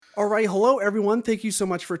All right. Hello, everyone. Thank you so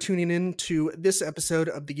much for tuning in to this episode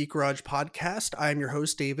of the Geek Garage podcast. I'm your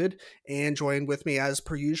host, David, and joined with me, as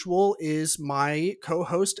per usual, is my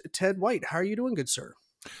co-host, Ted White. How are you doing, good sir?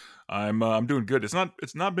 I'm doing good. It's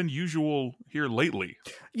not been usual here lately.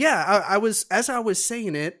 Yeah, I was, as I was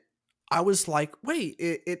saying it, I was like, wait,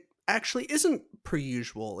 it actually isn't per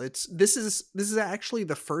usual. This is actually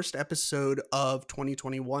the first episode of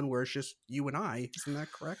 2021 where it's just you and I. Isn't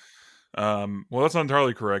that correct? Well, that's not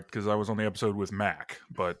entirely correct because I was on the episode with Mac,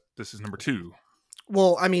 but this is number two.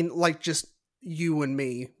 Well, I mean, like just you and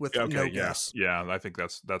me with Yeah, no okay, yeah, guests. yeah. I think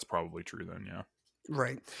that's probably true then. Yeah.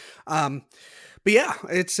 Right. Um, but yeah,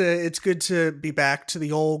 it's good to be back to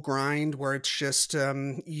the old grind where it's just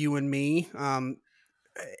you and me,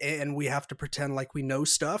 and we have to pretend like we know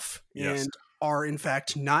stuff Yes. and are in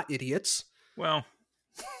fact not idiots. Well,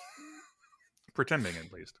 pretending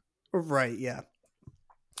at least. Right. Yeah.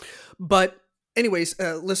 But anyways,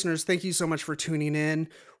 listeners, thank you so much for tuning in.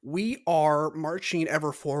 We are marching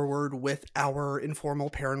ever forward with our informal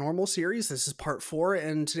paranormal series. This is part 4,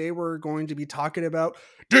 and today we're going to be talking about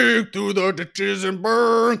dig through the ditches and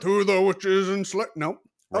burn through the witches and nope.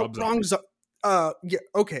 Rob Zombie. Wrong. Yeah.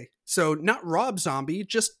 Okay. So not Rob Zombie,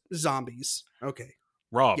 just zombies. Okay.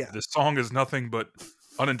 Rob, Yeah. this song is nothing but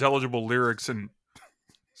unintelligible lyrics and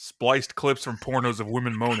spliced clips from pornos of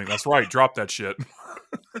women moaning. That's right. Drop that shit.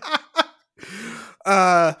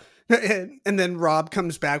 uh and then Rob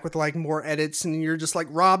comes back with like more edits and you're just like,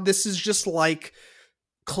 Rob, this is just like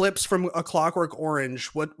clips from A Clockwork Orange.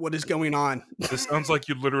 What is going on? This sounds like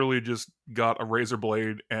you literally just got a razor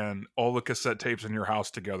blade and all the cassette tapes in your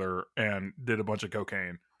house together and did a bunch of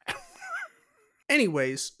cocaine.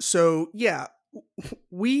 Anyways, so yeah,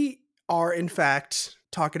 we are in fact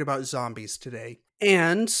talking about zombies today.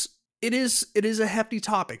 And it is a hefty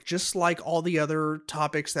topic, just like all the other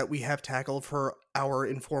topics that we have tackled for our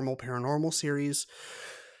informal paranormal series.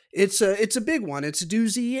 It's a big one. It's a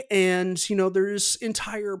doozy, and there's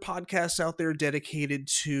entire podcasts out there dedicated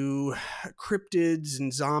to cryptids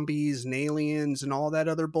and zombies and aliens and all that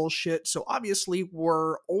other bullshit. So obviously,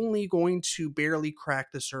 we're only going to barely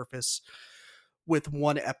crack the surface with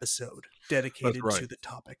one episode dedicated right. to the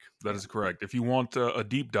topic. That is correct. If you want a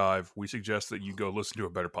deep dive, we suggest that you go listen to a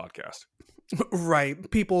better podcast. Right.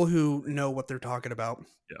 People who know what they're talking about.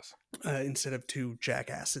 Yes. Instead of two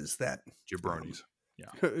jackasses that. Jabronis.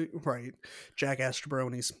 Yeah. Right. Jackass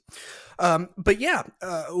jabronis. But yeah,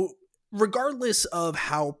 regardless of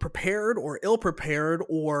how prepared or ill prepared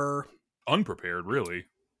or unprepared, really.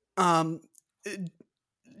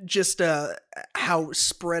 Just how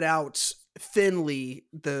spread out thinly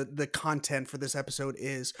the content for this episode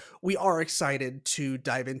is, we are excited to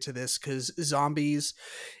dive into this because zombies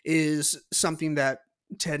is something that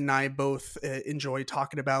Ted and I both enjoy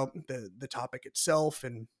talking about, the topic itself,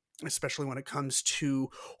 and especially when it comes to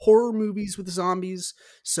horror movies with zombies.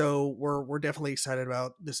 So we're definitely excited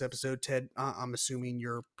about this episode. Ted, I'm assuming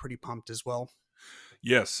you're pretty pumped as well.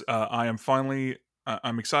 Yes, I am finally.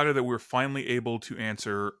 I'm excited that we're finally able to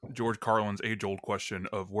answer George Carlin's age-old question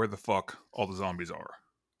of where the fuck all the zombies are.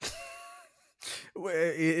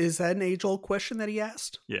 Is that an age-old question that he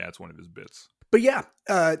asked? Yeah, it's one of his bits. But yeah,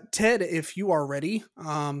 Ted, if you are ready,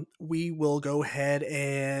 we will go ahead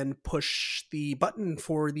and push the button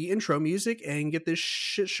for the intro music and get this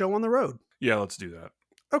shit show on the road. Yeah, let's do that.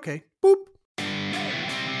 Okay, boop.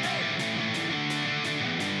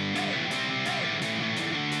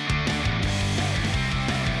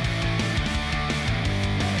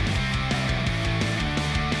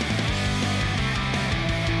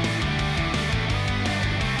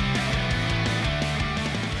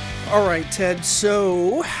 All right, Ted,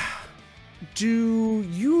 so do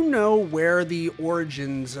you know where the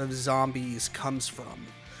origins of zombies comes from?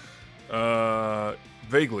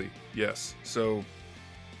 Vaguely, yes. So,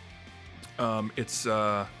 it's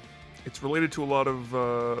related to a lot of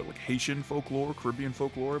like Haitian folklore, Caribbean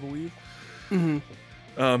folklore, I believe.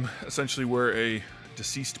 Mm-hmm. Essentially, where a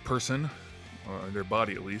deceased person, or their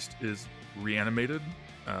body at least, is reanimated.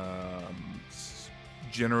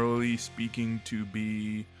 Generally speaking, to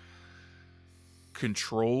be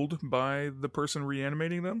controlled by the person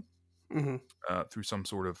reanimating them through some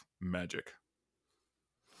sort of magic.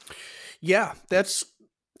 Yeah, that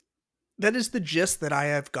is the gist that I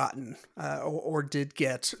have gotten or did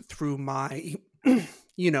get through my,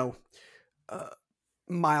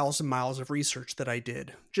 miles and miles of research that I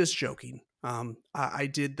did. Just joking. I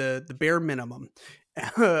did the bare minimum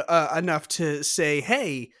enough to say,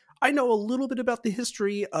 hey, I know a little bit about the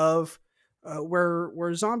history of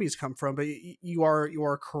where zombies come from, but you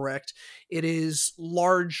are correct. It is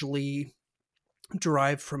largely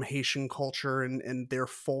derived from Haitian culture and their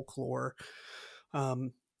folklore.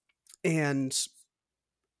 And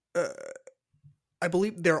uh, I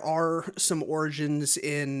believe there are some origins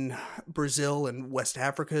in Brazil and West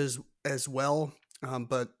Africa as well,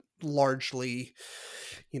 but largely,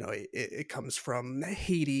 it comes from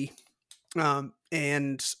Haiti.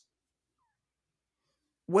 And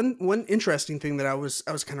one interesting thing that I was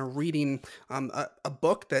kind of reading, a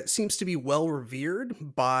book that seems to be well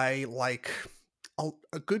revered by like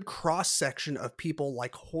a good cross section of people,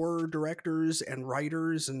 like horror directors and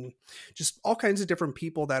writers and just all kinds of different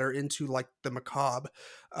people that are into like the macabre.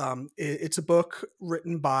 It's a book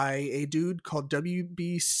written by a dude called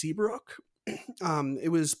W.B. Seabrook.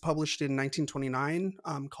 It was published in 1929,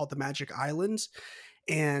 called The Magic Islands.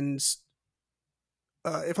 And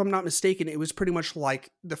if I'm not mistaken, it was pretty much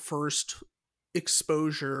like the first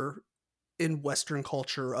exposure in Western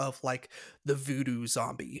culture of like the voodoo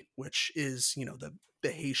zombie, which is,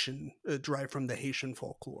 the Haitian, derived from the Haitian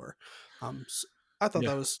folklore. I thought Yeah.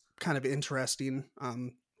 that was kind of interesting.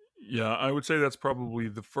 Yeah, I would say that's probably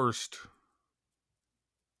the first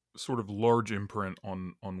sort of large imprint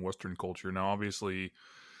on Western culture. Now, obviously,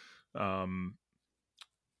 um,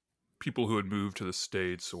 people who had moved to the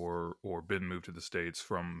States or been moved to the States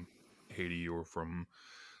from Haiti or from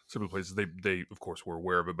similar places, they of course were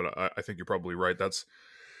aware of it. But I think you're probably right. That's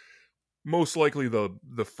most likely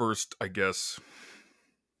the first, I guess,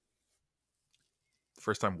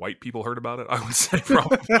 first time white people heard about it. I would say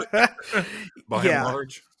probably by and Yeah,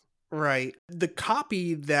 large. right. The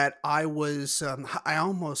copy that I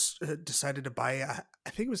almost decided to buy, I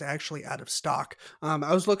think it was actually out of stock.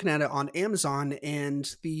 I was looking at it on Amazon, and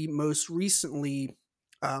the most recently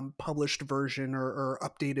published version or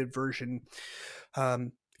updated version,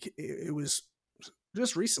 um, it was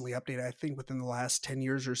just recently updated, I think within the last 10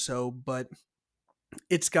 years or so, but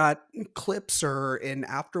it's got clips or an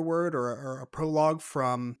afterword or a prologue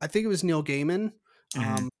from, I think it was Neil Gaiman.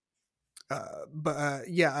 Mhm. Um, but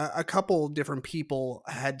yeah, a couple different people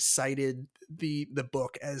had cited the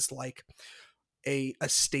book as like a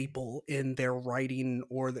staple in their writing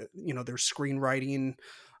or their screenwriting.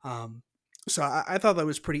 Um, so I thought that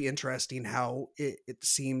was pretty interesting how it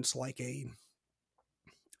seems like a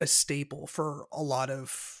staple for a lot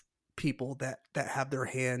of people that have their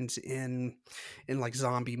hands in like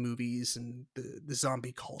zombie movies and the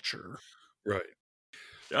zombie culture. Right.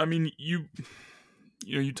 I mean, you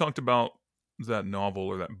talked about that novel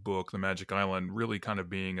or that book, The Magic Island, really kind of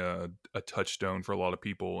being a touchstone for a lot of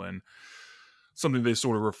people and something they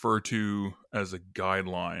sort of refer to as a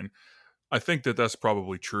guideline. I think that that's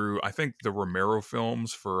probably true. I think the Romero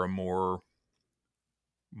films, for a more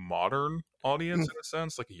modern audience, Mm, in a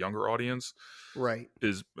sense, like a younger audience, right.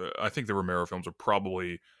 is I think the Romero films are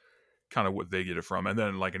probably kind of what they get it from, and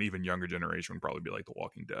then like an even younger generation would probably be like The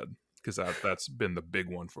Walking Dead, because that's been the big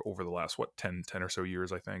one for over the last what 10 or so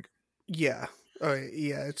years, I think. Yeah.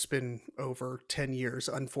 Yeah, it's been over 10 years,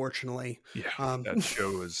 unfortunately. Yeah, Um, that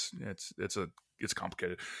show is it's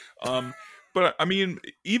complicated. Um, but I mean,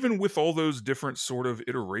 even with all those different sort of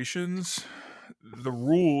iterations, the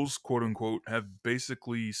rules, quote unquote, have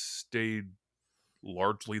basically stayed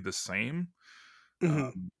largely the same.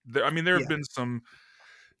 mhm, I mean, there have yeah, been some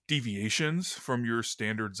deviations from your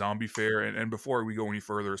standard zombie fare, and before we go any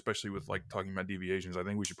further, especially with like talking about deviations, I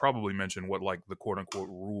think we should probably mention what like the quote unquote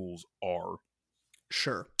rules are.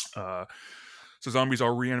 sure. Uh, so zombies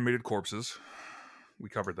are reanimated corpses. We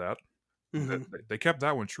covered that. Mhm. They kept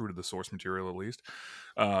that one true to the source material, at least.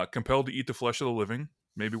 Compelled to eat the flesh of the living.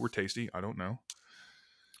 Maybe we're tasty. I don't know.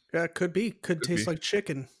 Yeah, could be. Could Could taste be. like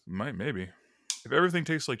chicken. Maybe. If everything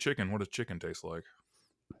tastes like chicken, what does chicken taste like?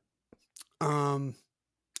 Um,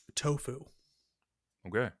 Tofu.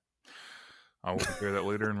 Okay. I will compare that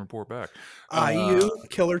later and report back. IU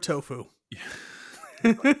killer tofu.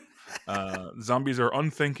 Zombies are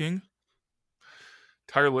unthinking,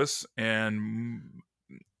 tireless, and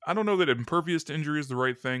I don't know that impervious to injury is the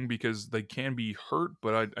right thing, because they can be hurt,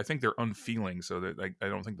 but I think they're unfeeling, so that I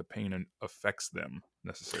don't think the pain affects them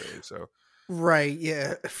necessarily. So Right,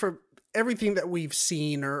 yeah. For everything that we've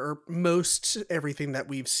seen, or most everything that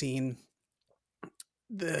we've seen,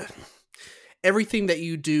 the everything that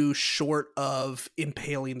you do short of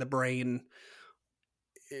impaling the brain,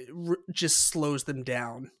 just slows them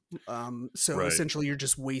down. So right. essentially, you're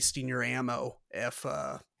just wasting your ammo if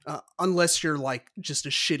unless you're like just a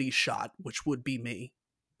shitty shot, which would be me.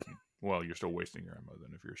 Well, you're still wasting your ammo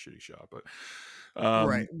then if you're a shitty shot. But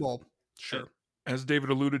Right. um, Well, sure. as David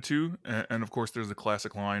alluded to, and of course there's the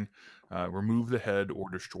classic line: "Remove the head or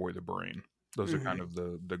destroy the brain." Those are kind Hmm. of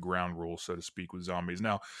the ground rules, so to speak, with zombies.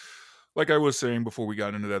 Now, like I was saying before we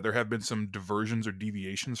got into that, there have been some diversions or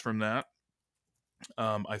deviations from that.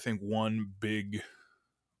 I think one big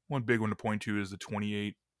one to point to is the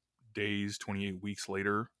 28 days, 28 weeks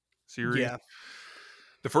later series. Yeah,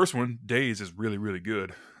 The first one, Days, is really, really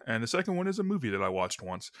good. And the second one is a movie that I watched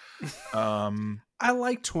once. Um, I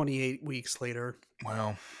like 28 weeks later.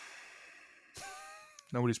 well,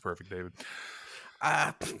 nobody's perfect, David.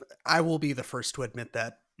 Uh, I will be the first to admit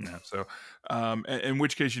that. Yeah. So, in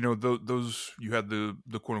which case, those you had the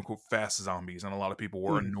quote unquote fast zombies, and a lot of people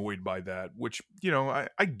were Mm. annoyed by that. Which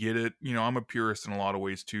I get it. I'm a purist in a lot of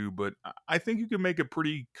ways too, but I think you can make a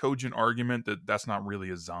pretty cogent argument that that's not really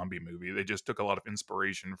a zombie movie. They just took a lot of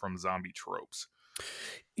inspiration from zombie tropes.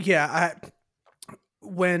 Yeah,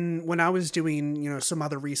 when I was doing, some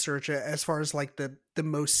other research as far as like the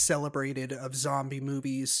most celebrated of zombie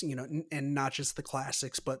movies, and not just the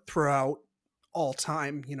classics, but throughout all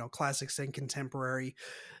time, classics and contemporary,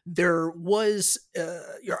 there was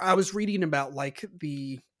I was reading about like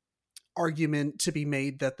the argument to be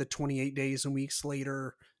made that the 28 days and weeks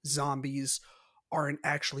later zombies aren't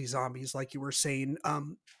actually zombies, like you were saying,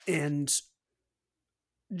 and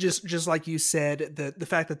just like you said, the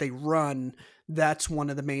fact that they run, that's one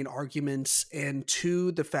of the main arguments, and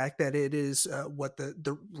two, the fact that it is what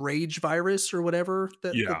the rage virus or whatever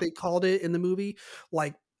that Yeah. they called it in the movie,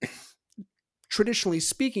 like traditionally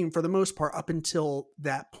speaking, for the most part, up until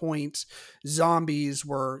that point, zombies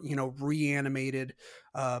were, reanimated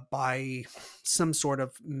by some sort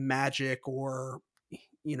of magic, or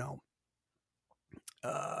you know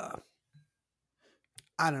uh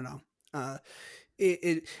I don't know.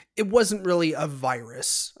 It wasn't really a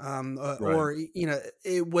virus, Right. or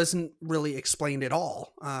it wasn't really explained at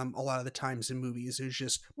all. A lot of the times in movies, it was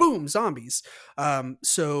just boom, zombies.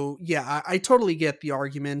 So yeah, I totally get the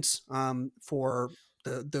argument for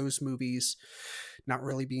those movies not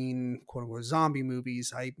really being quote unquote zombie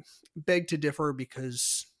movies. I beg to differ,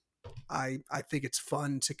 because I think it's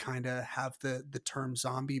fun to kind of have the term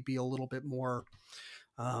zombie be a little bit more,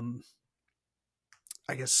 um,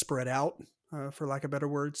 I guess, spread out, for lack of better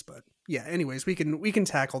words. But yeah, anyways, we can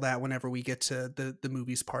tackle that whenever we get to the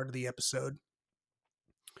movies part of the episode.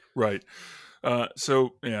 Right.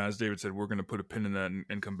 So yeah, as David said, we're going to put a pin in that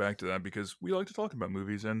and come back to that because we like to talk about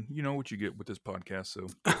movies, and you know what you get with this podcast. So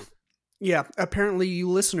Yeah, apparently you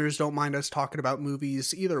listeners don't mind us talking about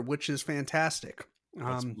movies either, which is fantastic.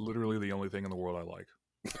 that's Um, literally the only thing in the world I like.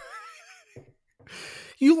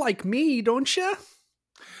 you like me, don't you?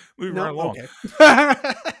 Moving right No, along.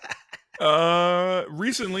 okay.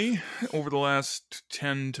 Recently, over the last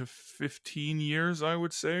 10 to 15 years, I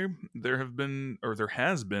would say, there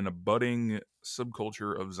has been a budding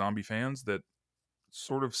subculture of zombie fans that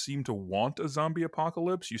sort of seem to want a zombie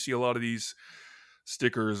apocalypse. You see a lot of these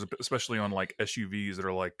stickers, especially on like SUVs that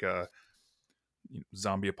are like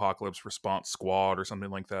zombie apocalypse response squad or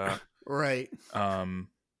something like that. Right. Um,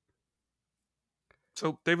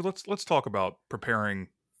 so David, let's talk about preparing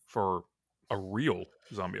for a real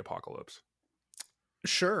zombie apocalypse.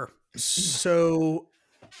 Sure. So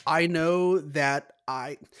I know that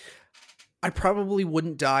I probably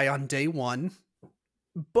wouldn't die on day one,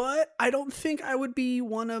 but I don't think I would be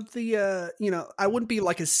one of the I wouldn't be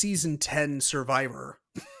like a season 10 survivor.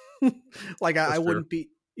 Like I That's fair. wouldn't be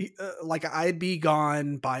like I'd be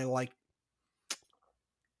gone by like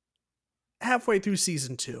halfway through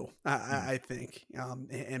season 2. Hmm. I think,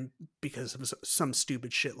 and because of some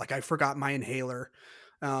stupid shit, like I forgot my inhaler,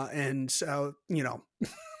 and so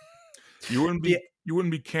You wouldn't be the you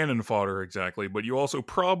wouldn't be cannon fodder exactly, but you also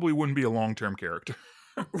probably wouldn't be a long term character.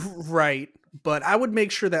 right, but I would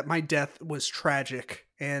make sure that my death was tragic,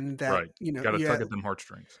 and that, Right. Got to yeah, tug at them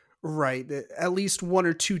heartstrings. right, that at least one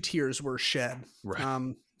or two tears were shed. Right.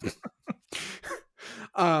 Um,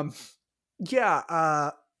 um, yeah,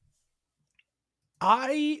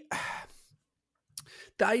 I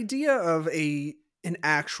the idea of an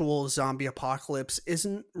actual zombie apocalypse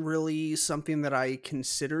isn't really something that I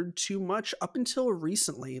considered too much up until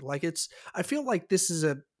recently. Like I feel like this is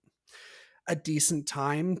a decent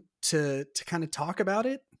time to kind of talk about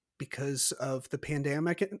it because of the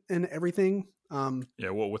pandemic and everything.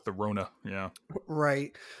 Yeah. Well, with the Rona. Yeah.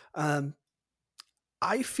 Right. Um,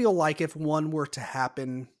 I feel like if one were to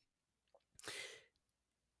happen,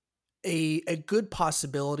 a good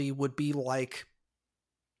possibility would be like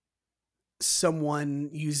someone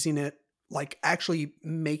using it, like actually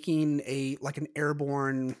making a like an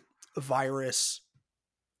airborne virus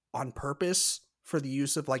on purpose for the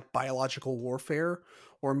use of like biological warfare,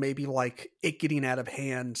 or maybe like it getting out of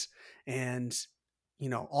hand, and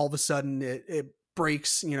all of a sudden it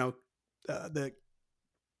breaks, the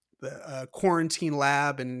quarantine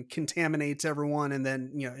lab and contaminates everyone, and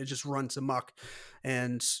then it just runs amok.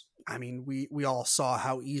 And I mean, we all saw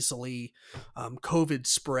how easily COVID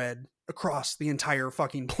spread across the entire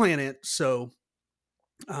fucking planet. So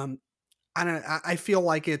um, I don't. I feel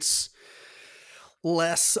like it's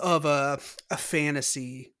less of a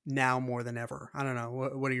fantasy now more than ever. I don't know.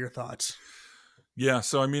 What are your thoughts? Yeah,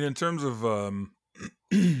 so I mean, in terms of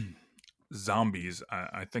zombies,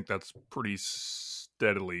 I think that's pretty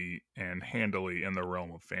steadily and handily in the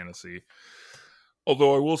realm of fantasy.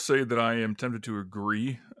 Although I will say that I am tempted to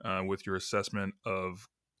agree with your assessment of,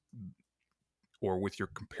 or with your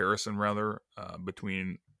comparison rather,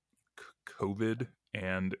 between COVID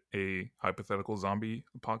and a hypothetical zombie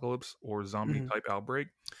apocalypse or zombie Hmm. type outbreak.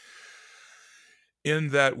 In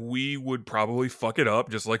that we would probably fuck it up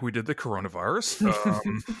just like we did the coronavirus.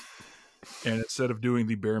 And instead of doing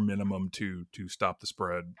the bare minimum to stop the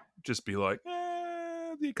spread, just be like,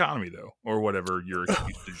 the economy though, or whatever your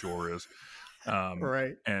excuse du jour is.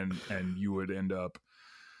 Right. And you would end up,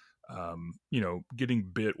 getting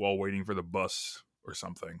bit while waiting for the bus or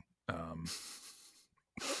something.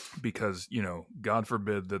 Because, God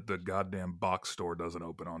forbid that the goddamn box store doesn't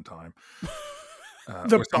open on time.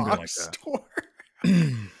 The Or something like box that. store.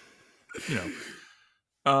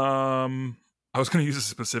 I was going to use a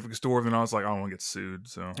specific store, and then I was like, I don't want to get sued.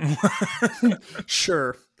 So,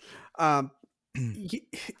 Sure. Um,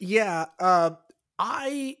 yeah.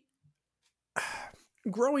 I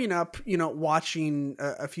growing up, watching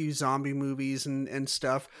a few zombie movies and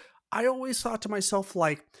stuff, I always thought to myself,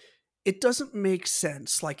 like, it doesn't make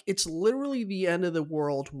sense. Like, it's literally the end of the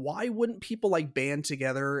world. Why wouldn't people like band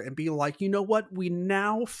together and be like, you know what? We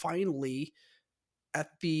now finally, at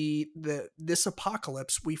this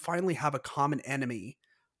apocalypse, we finally have a common enemy.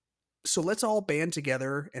 So let's all band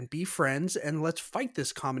together and be friends, and let's fight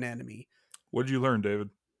this common enemy. what did you learn, David?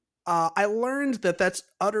 I learned that that's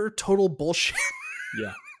utter total bullshit.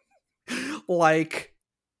 Yeah. Like,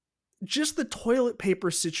 just the toilet paper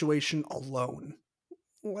situation alone,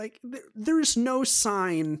 like there's no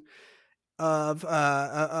sign of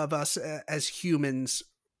us as humans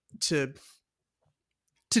to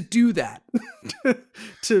do that.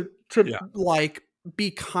 to Yeah. like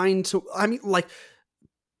be kind to, I mean, like,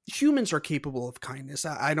 humans are capable of kindness.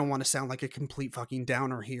 I don't want to sound like a complete fucking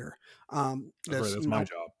downer here. That's right. That's my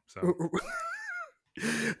job. So.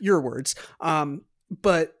 Your words.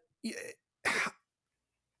 But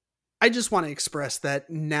I just want to express that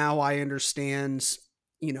now I understand,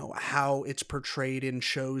 how it's portrayed in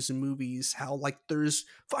shows and movies, how like there's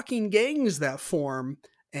fucking gangs that form,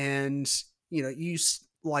 and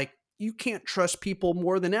like you can't trust people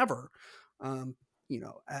more than ever. Um,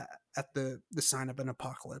 at the sign of an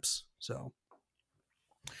apocalypse. So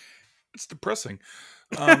It's depressing.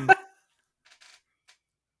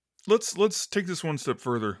 Let's take this one step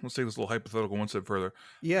further. Let's take this little hypothetical one step further.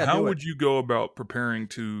 yeah, How do it. would you go about preparing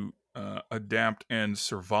to adapt and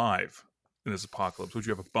survive in this apocalypse? Would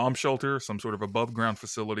you have a bomb shelter, some sort of above ground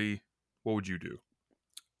facility? What would you do?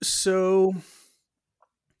 So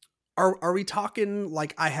are we talking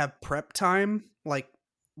like I have prep time, like,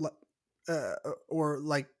 or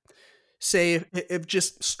like, say if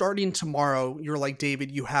just starting tomorrow, you're like,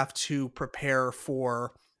 David, you have to prepare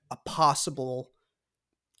for a possible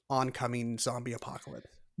oncoming zombie apocalypse.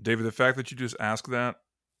 David, the fact that you just asked that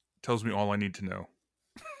tells me all I need to know.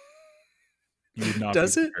 You would not be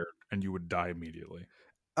Does it? prepared, and you would die immediately.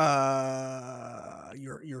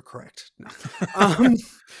 You're correct. No.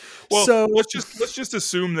 Well, So let's just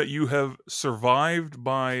assume that you have survived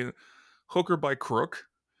by hook or by crook.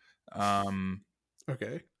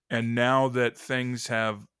 okay. And now that things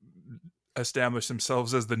have established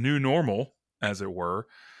themselves as the new normal, as it were,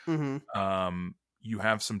 Mm-hmm. you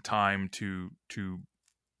have some time to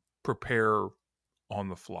prepare on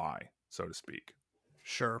the fly, so to speak.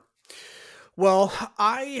 Sure. Well,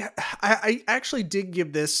 I actually did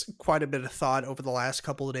give this quite a bit of thought over the last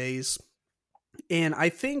couple of days. And I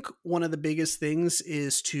think one of the biggest things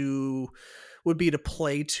would be to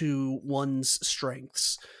play to one's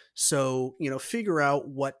strengths. So, figure out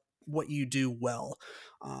what you do well.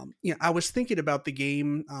 I was thinking about the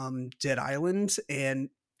game Dead Island, and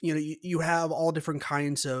you have all different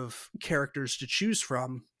kinds of characters to choose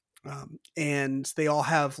from. And they all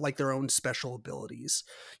have like their own special abilities.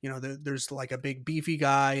 There's like a big beefy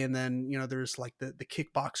guy, and then there's like the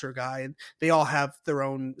kickboxer guy, and they all have their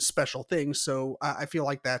own special things. So I feel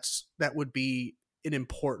like that would be an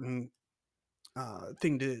important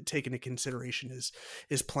thing to take into consideration,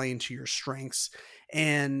 is playing to your strengths.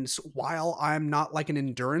 And while I'm not like an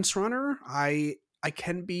endurance runner, I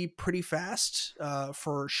can be pretty fast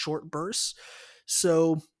for short bursts.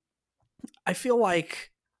 So I feel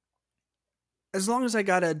like as long as I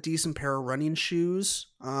got a decent pair of running shoes,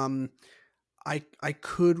 I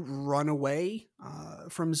could run away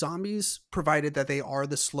from zombies, provided that they are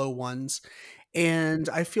the slow ones. And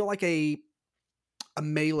I feel like a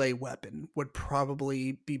melee weapon would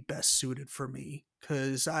probably be best suited for me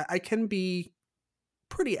because I can be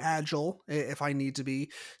pretty agile if I need to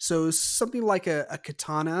be. So something like a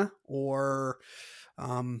katana or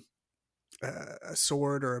um, a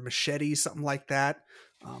sword or a machete, something like that.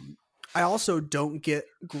 Um, I also don't get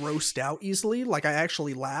grossed out easily. Like I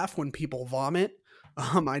actually laugh when people vomit.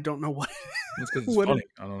 I don't know what That's because it's what funny. it,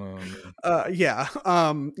 I don't know. I mean,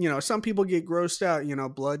 yeah. Some people get grossed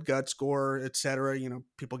out, blood, guts, gore, etc.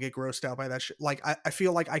 People get grossed out by that shit. Like I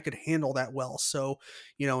feel like I could handle that well. So,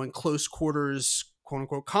 in close quarters, quote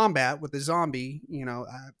unquote combat with a zombie,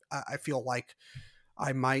 I feel like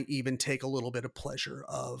I might even take a little bit of pleasure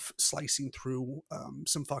of slicing through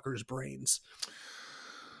some fuckers' brains.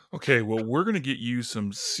 okay, well, we're gonna get you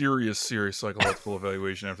some serious, serious psychological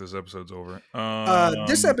evaluation after this episode's over.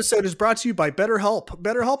 This episode is brought to you by BetterHelp.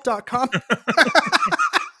 BetterHelp.com.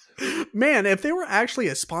 Man, if they were actually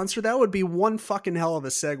a sponsor, that would be one fucking hell of a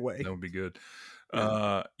segue. That would be good.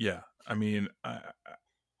 Yeah. Yeah. I mean,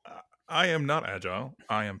 I am not agile.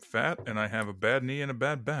 I am fat, and I have a bad knee and a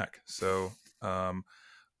bad back. So,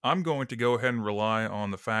 I'm going to go ahead and rely on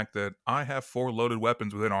the fact that I have 4 loaded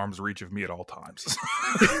weapons within arm's reach of me at all times.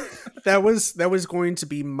 That was going to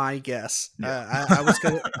be my guess. Yeah. I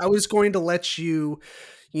was going to let you,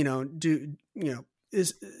 do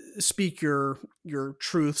is speak your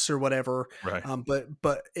truths or whatever. Right.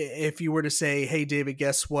 But if you were to say, hey David,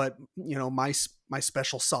 guess what? My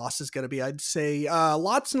special sauce is going to be, I'd say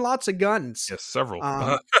lots and lots of guns. Yes, several.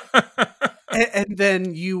 And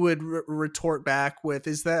then you would retort back with,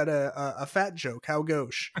 is that a fat joke? How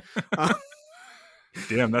gauche?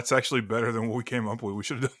 Damn, that's actually better than what we came up with. We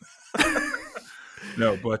should have done that.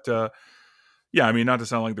 No, but yeah, I mean, not to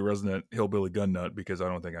sound like the resident hillbilly gun nut, because I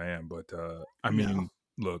don't think I am, but I mean,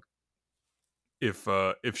 look, if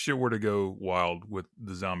shit were to go wild with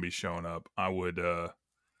the zombies showing up, I would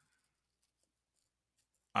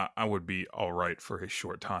be all right for a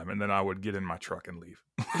short time, and then I would get in my truck and leave.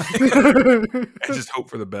 And just hope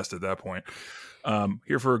for the best at that point.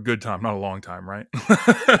 Here for a good time, not a long time, right?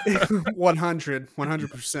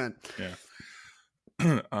 100%. Yeah.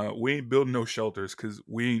 We ain't building no shelters because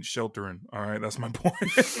we ain't sheltering. All right, that's my point.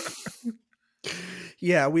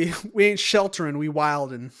 Yeah, we ain't sheltering, we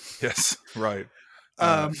wildin'. Yes, right.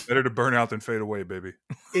 Better to burn out than fade away, baby.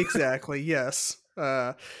 Exactly. Yes.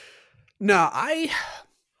 No, I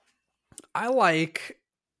like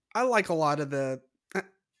a lot of the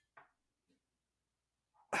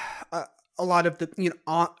a lot of the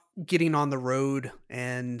getting on the road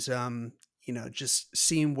and just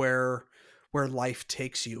seeing where life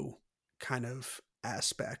takes you kind of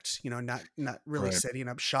aspect. Not really Right. setting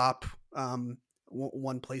up shop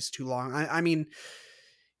one place too long. I mean,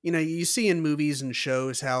 you see in movies and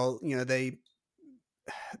shows how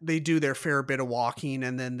they do their fair bit of walking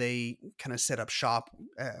and then they kind of set up shop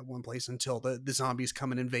at one place until the zombies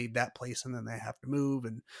come and invade that place, and then they have to move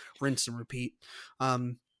and rinse and repeat.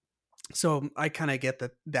 So I kind of get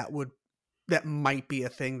that might be a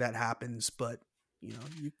thing that happens, but you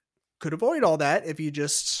could avoid all that if you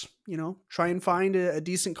just try and find a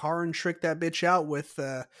decent car and trick that bitch out with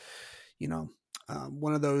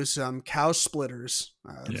one of those cow splitters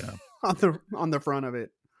Yeah. on the front of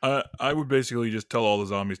it. I would basically just tell all the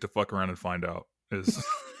zombies to fuck around and find out. That's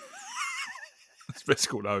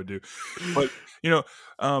basically what I would do. But to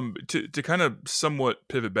kind of somewhat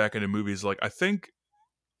pivot back into movies, like I think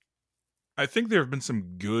there have been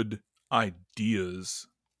some good ideas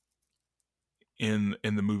in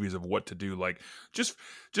the movies of what to do. Like just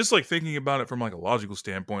like thinking about it from like a logical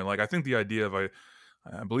standpoint. Like I think the idea of I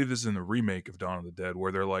believe this is in the remake of Dawn of the Dead,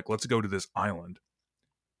 where they're like, let's go to this island.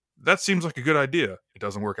 That seems like a good idea. It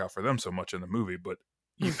doesn't work out for them so much in the movie, but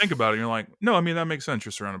you think about it, and you're like, no, I mean, that makes sense.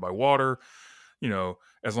 You're surrounded by water.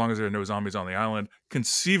 As long as there are no zombies on the island,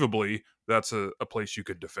 conceivably, that's a place you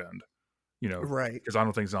could defend. Right. Because I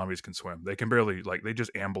don't think zombies can swim. They can barely, they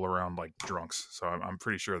just amble around like drunks. So I'm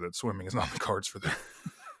pretty sure that swimming is not on the cards for them.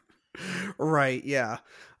 Right. Yeah.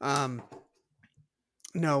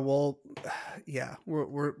 No, well, yeah,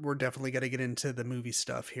 we're definitely gonna get into the movie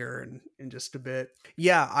stuff here in just a bit.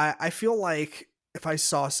 Yeah, I feel like if I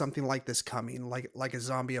saw something like this coming, like a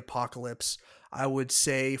zombie apocalypse, I would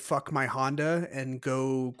say fuck my Honda and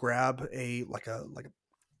go grab a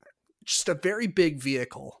just a very big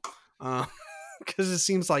vehicle, because it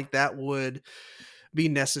seems like that would be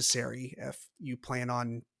necessary if you plan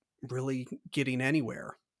on really getting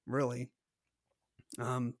anywhere. really.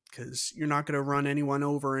 Because you're not going to run anyone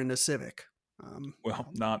over in a Civic. Well,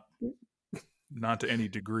 not to any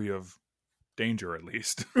degree of danger, at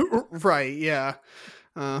least. Right, yeah.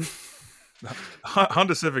 Um,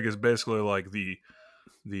 Honda Civic is basically like the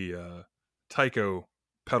Tyco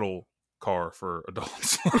pedal car for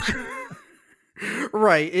adults.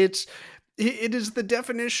 right. It is the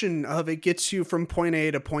definition of it gets you from point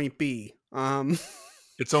A to point B.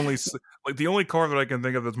 It's only like the only car that I can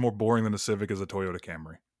think of that's more boring than a Civic is a Toyota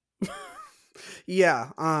Camry. Yeah.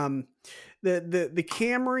 The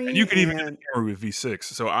Camry, And you can even get a Camry with V6.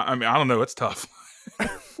 So I mean, I don't know. It's tough.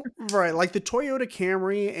 right, like the Toyota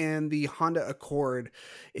Camry and the Honda Accord,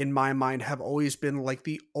 in my mind, have always been like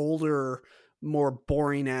the older, more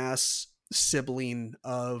boring ass sibling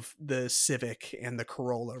of the Civic and the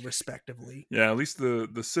Corolla, respectively. Yeah, at least the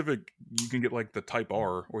Civic, you can get like the Type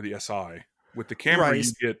R or the SI. With the Camry, Right.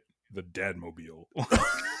 you get the Dadmobile.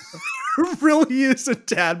 Really is a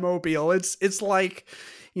dad mobile. It's like,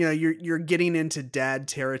 you're getting into dad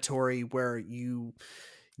territory where you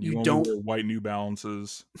only don't wear white New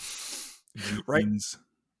Balances, right. jeans.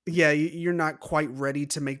 Yeah, you're not quite ready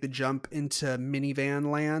to make the jump into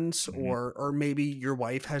minivan lands, or maybe your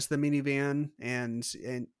wife has the minivan and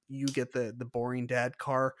you get the boring dad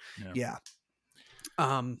car. Yeah.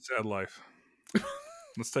 Sad life.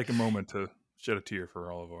 Let's take a moment to shed a tear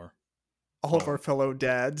for all of our fellow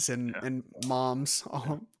dads and moms,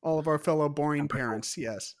 all of our fellow boring parents.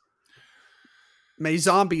 Yes. May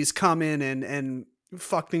zombies come in and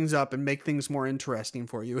fuck things up and make things more interesting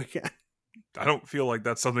for you again. I don't feel like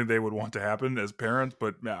that's something they would want to happen as parents,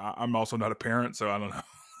 but I'm also not a parent, so I don't know.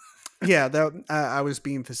 Yeah, that I was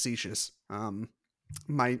being facetious.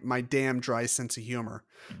 My damn dry sense of humor.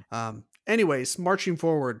 Anyways, marching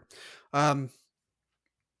forward.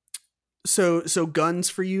 So guns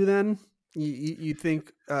for you then? You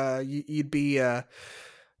think you'd be a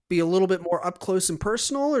little bit more up close and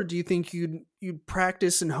personal, or do you think you'd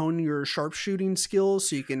practice and hone your sharpshooting skills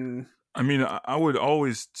so you can? I mean, I would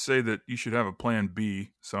always say that you should have a plan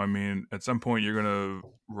B. So, I mean, at some point you're going to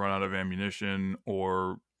run out of ammunition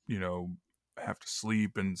or, have to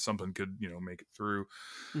sleep and something could, make it through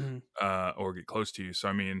or get close to you. So,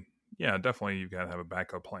 I mean, yeah, definitely you've got to have a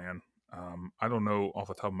backup plan. I don't know off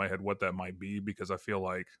the top of my head what that might be because I feel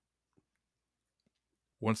like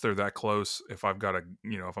once they're that close, if I've got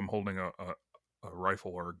if I'm holding a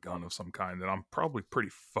rifle or a gun of some kind, then I'm probably pretty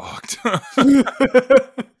fucked.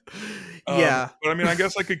 Yeah. But I mean, I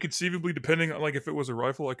guess I could conceivably, depending on like if it was a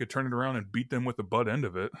rifle, I could turn it around and beat them with the butt end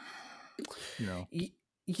of it.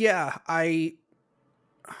 Yeah, I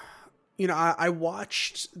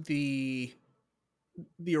watched the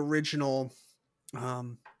original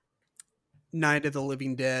Night of the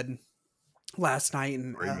Living Dead last night,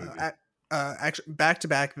 and actually back to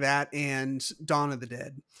back that and Dawn of the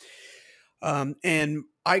Dead. And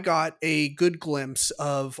I got a good glimpse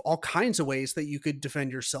of all kinds of ways that you could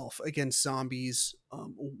defend yourself against zombies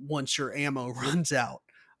once your ammo runs out,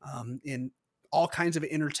 in all kinds of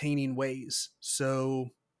entertaining ways.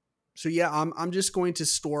 So yeah, I'm just going to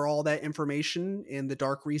store all that information in the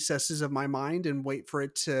dark recesses of my mind and wait for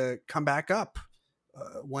it to come back up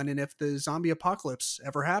when and if the zombie apocalypse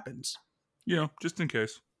ever happens. Just in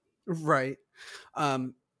case. Right.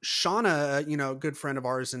 Shauna, a good friend of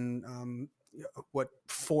ours and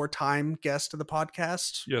 4-time guest of the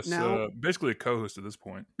podcast. Yes, now basically a co-host at this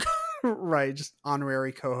point. Right, just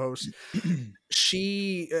honorary co-host.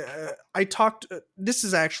 She, I talked. This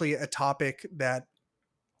is actually a topic that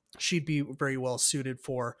she'd be very well suited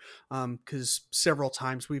for, because several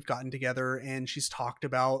times we've gotten together and she's talked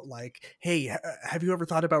about like, hey, have you ever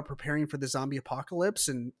thought about preparing for the zombie apocalypse?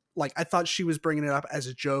 And like, I thought she was bringing it up as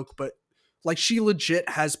a joke, but like she legit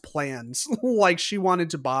has plans. Like she wanted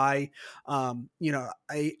to buy, a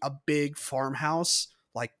big farmhouse,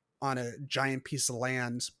 like on a giant piece of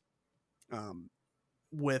land,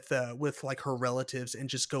 with like her relatives, and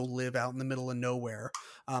just go live out in the middle of nowhere,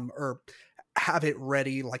 or have it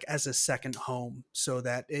ready like as a second home, so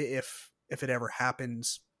that if it ever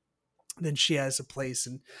happens, then she has a place.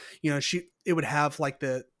 And it would have like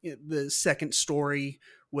the second story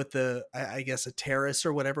with I guess a terrace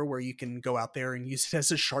or whatever, where you can go out there and use it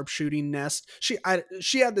as a sharpshooting nest. She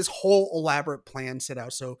had this whole elaborate plan set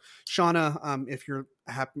out. So Shauna, if you're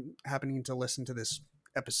happening to listen to this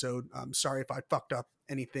episode, I'm sorry if I fucked up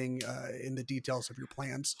anything in the details of your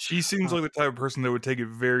plans. She seems like the type of person that would take it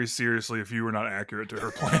very seriously if you were not accurate to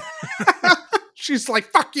her plan. She's like,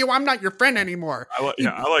 fuck you, I'm not your friend anymore. I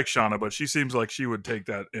like Shauna, but she seems like she would take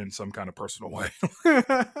that in some kind of personal way.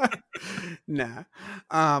 Nah.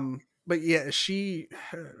 But yeah,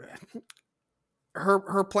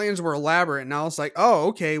 her plans were elaborate, and I was like, oh,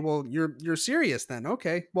 okay, well, you're serious then.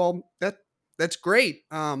 Okay, well, that's great.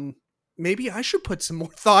 Maybe I should put some more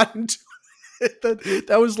thought into it.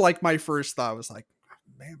 That was like my first thought. I was like,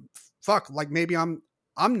 man, fuck, like maybe I'm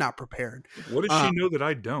not prepared. What does she know that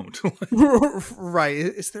I don't? Right.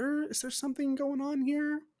 Is there something going on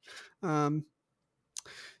here? Um,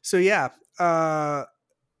 so yeah.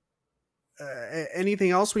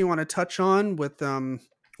 Anything else we want to touch on with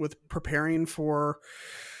preparing for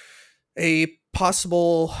a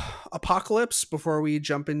possible apocalypse before we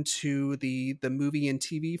jump into the movie and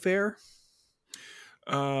TV fair?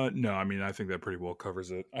 No, I mean, I think that pretty well covers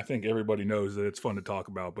it. I think everybody knows that it's fun to talk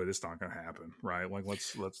about, but it's not going to happen, right? Like,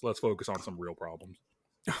 let's focus on some real problems.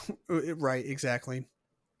 Right, exactly.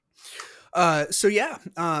 So yeah,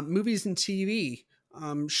 movies and TV.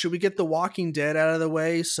 Should we get The Walking Dead out of the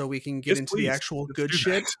way so we can get Yes, into the please. actual Let's good do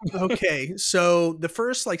shit? that. Okay, so the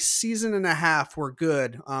first like season and a half were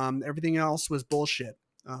good. Everything else was bullshit.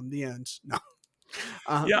 The end. No.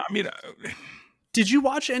 Yeah, I mean, Did you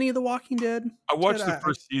watch any of The Walking Dead? I Ted? watched the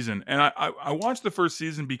first season, and I watched the first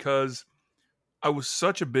season because I was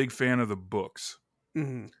such a big fan of the books.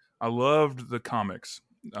 Mhm. I loved the comics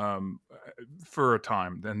for a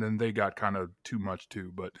time, and then they got kind of too much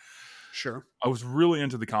too. But Sure. I was really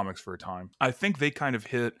into the comics for a time. I think they kind of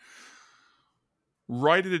hit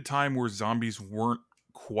right at a time where zombies weren't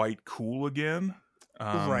quite cool again.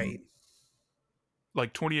 Right.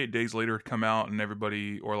 Like 28 Days Later had come out, and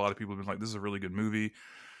everybody, or a lot of people, have been like, "This is a really good movie."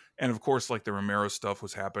 And of course, like the Romero stuff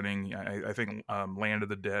was happening. I think Land of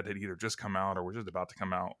the Dead had either just come out or was just about to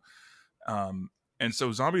come out. And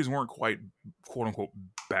so zombies weren't quite quote unquote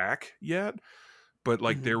back yet, but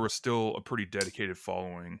like there was still a pretty dedicated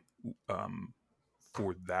following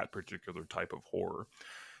for that particular type of horror.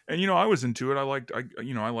 And I was into it. I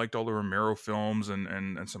liked all the Romero films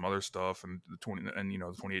and some other stuff, and the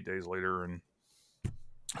 28 Days Later, and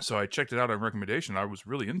so I checked it out on recommendation. I was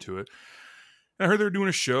really into it. I heard they were doing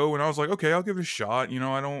a show, and I was like, okay, I'll give it a shot.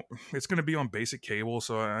 It's going to be on basic cable,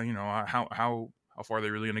 so how far are they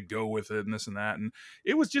really going to go with it, and this and that, and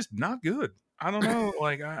it was just not good. I don't know.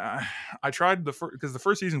 Like I tried because the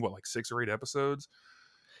first season, what, like 6 or 8 episodes?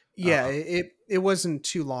 Yeah, it wasn't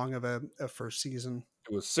too long of a first season.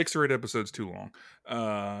 It was 6 or 8 episodes too long.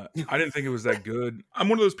 I didn't think it was that good. I'm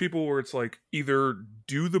one of those people where it's like, either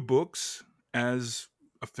do the books as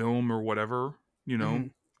a film or whatever,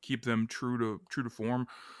 Mhm. keep them true to form,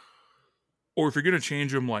 or if you're gonna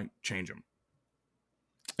change them, like, change them.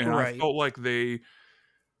 And Right. I feel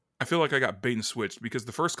like I got bait and switched, because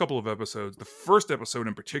the first couple of episodes, the first episode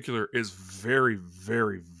in particular, is very,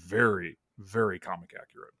 very, very, very comic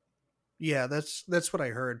accurate. Yeah, that's what I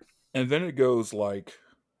heard. And then it goes like,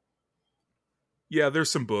 yeah,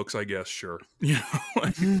 there's some books, I guess, sure.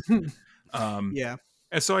 Like, Yeah.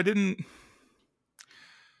 and so I didn't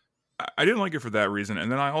like it for that reason.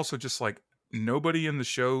 And then I also just, like, nobody in the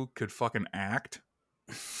show could fucking act.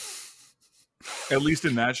 At least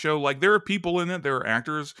in that show. Like, there are people in it, there are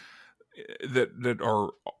actors that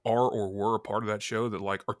are or were a part of that show that,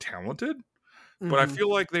 like, are talented. But I Mhm. feel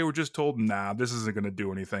like they were just told, nah, this isn't going to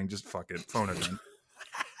do anything. Just fuck it, phone it in.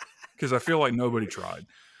 Because I feel like nobody tried.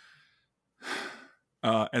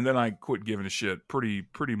 And then I quit giving a shit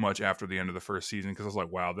pretty much after the end of the first season, because I was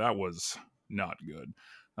like, wow, that was not good.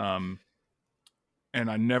 And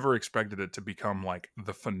I never expected it to become like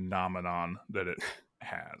the phenomenon that it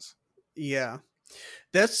has. Yeah.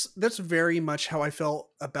 That's very much how I felt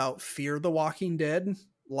about Fear the Walking Dead.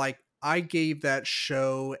 Like I gave that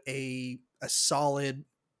show a solid,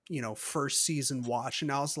 first season watch,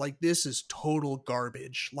 and I was like, this is total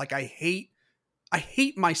garbage. Like I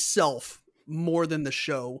hate myself more than the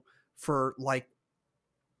show for like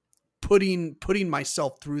putting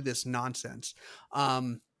myself through this nonsense.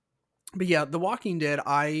 But yeah, The Walking Dead,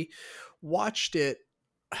 watched it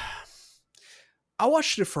I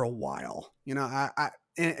watched it for a while.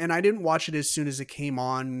 And I didn't watch it as soon as it came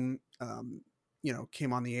on.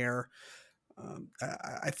 Came on the air.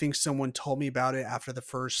 I think someone told me about it after the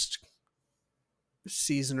first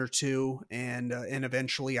season or two, and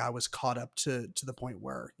eventually I was caught up to the point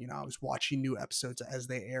where I was watching new episodes as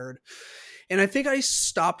they aired. And I think I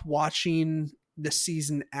stopped watching the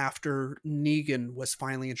season after Negan was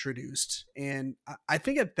finally introduced, and I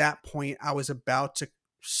think at that point I was about to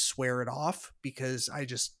swear it off, because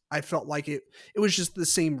I felt like it was just the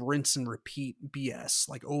same rinse and repeat BS,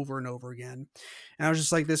 like over and over again. And I was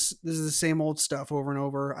just like, this is the same old stuff over and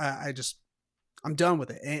over. I'm done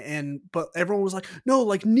with it. But everyone was like, no,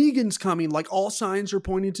 like Negan's coming, like all signs are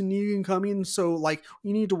pointing to Negan coming, so like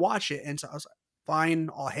you need to watch it. And so I was like, fine,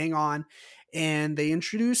 I'll hang on. And they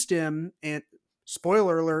introduced him, and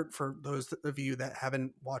spoiler alert for those of you that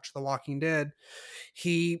haven't watched The Walking Dead,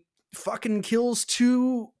 he fucking kills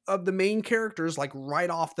two of the main characters like right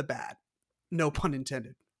off the bat. No pun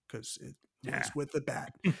intended, because it Yeah. is with the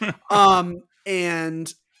bat.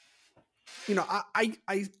 And you know,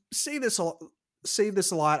 I say this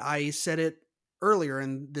a lot. I said it earlier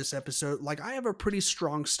in this episode. Like, I have a pretty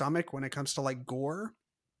strong stomach when it comes to like gore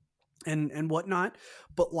and whatnot,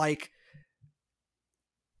 but like,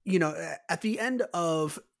 you know, at the end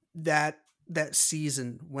of that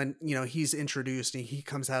season, when, you know, he's introduced and he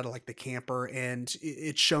comes out of like the camper, and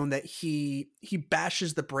it's shown that he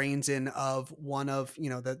bashes the brains in of one of, you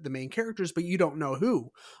know, the main characters, but you don't know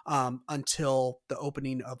who, until the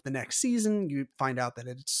opening of the next season. You find out that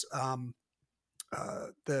it's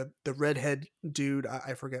the redhead dude.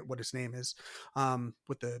 I forget what his name is,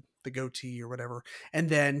 with the goatee or whatever, and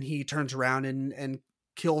then he turns around and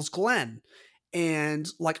kills Glenn. And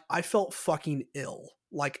like, I felt fucking ill.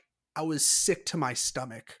 Like, I was sick to my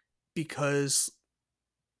stomach, because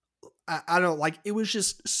I don't, like, it was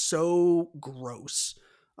just so gross.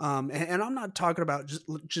 And I'm not talking about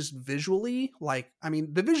just visually. Like, I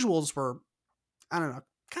mean, the visuals were, I don't know,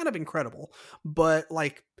 kind of incredible, but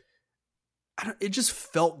like, it just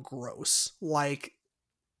felt gross. Like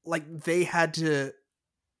they had to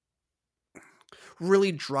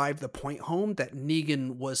really drive the point home that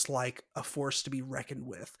Negan was like a force to be reckoned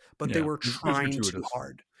with, but they Yeah, were it was trying too gratuitous.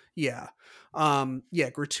 hard. Yeah. Yeah,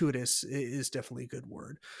 gratuitous is definitely a good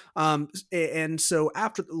word. And so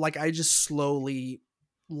after, like, I just slowly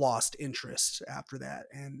lost interest after that.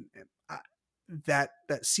 And that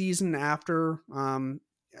season after,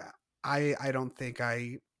 yeah, I don't think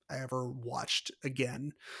I ever watched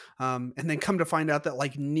again. And then come to find out that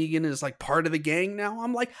like Negan is like part of the gang now.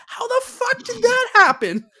 I'm like, how the fuck did that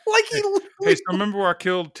happen? Like, he Hey, literally. so remember where I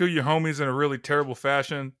killed two of your homies in a really terrible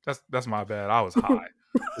fashion? That's my bad. I was high.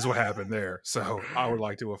 Is what happened there. So I would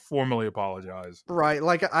like to formally apologize. Right,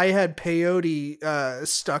 like I had peyote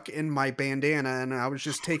stuck in my bandana, and I was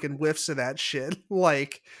just taking whiffs of that shit,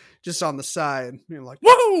 like, just on the side. You're like,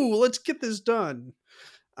 whoa, let's get this done.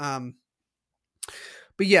 Um,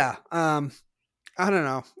 but yeah, I don't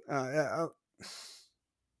know.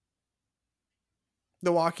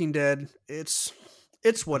 The Walking Dead, it's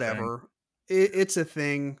The thing. whatever. It's a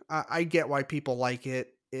thing. I get why people like it.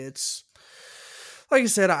 It's like I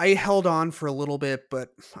said, I held on for a little bit, but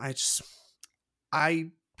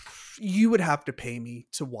I you would have to pay me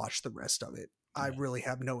to watch the rest of it. I Yeah. really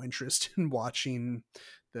have no interest in watching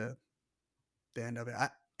the the end of it.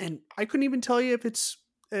 And I couldn't even tell you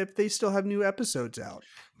if they still have new episodes out.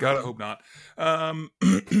 Gotta hope not.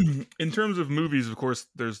 In terms of movies, of course,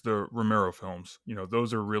 there's the Romero films. You know,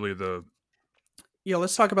 those are really the Yeah,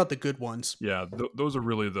 let's talk about the good ones. yeah, those are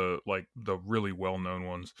really the really well known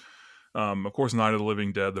ones. Of course, Night of the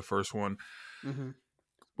Living Dead, the first one, Hmm.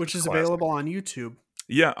 Which is classic. available on YouTube.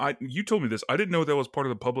 Yeah, you told me this. I didn't know that was part of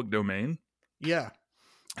the public domain. Yeah.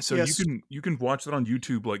 So Yes. you can watch that on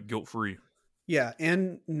YouTube like guilt free. Yeah,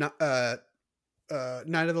 and Night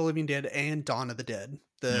of the Living Dead and Dawn of the Dead.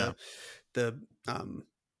 Yeah. The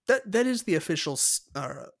that is the official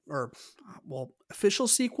or well, official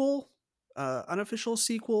sequel, unofficial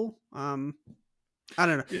sequel. I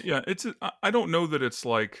don't know, Yeah, I don't know that it's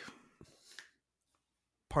like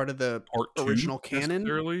part of the part 2 original canon.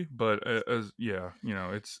 necessarily, but as yeah, you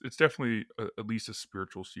know, it's definitely at least a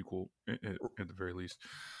spiritual sequel at the very least.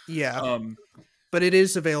 Yeah, Um, but it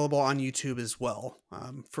is available on YouTube as well,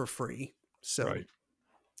 for free. So right.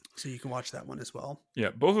 you can watch that one as well. Yeah,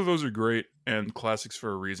 both of those are great and classics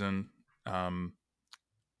for a reason. Um,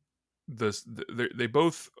 they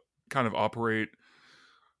both kind of operate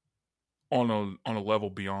on a level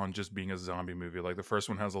beyond just being a zombie movie. Like the first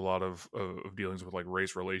one has a lot of dealings with like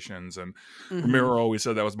race relations, and Hmm. Romero always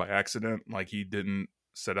said that was by accident. Like he didn't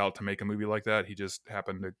set out to make a movie like that. He just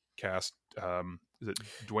happened to cast is it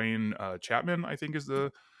Dwayne Chapman? I think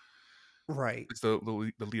Right. is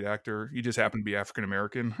the lead actor. He just happened to be African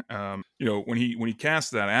American. You know, when he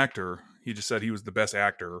cast that actor, he just said he was the best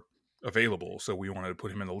actor available, so we wanted to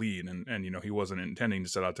put him in the lead. And you know, he wasn't intending to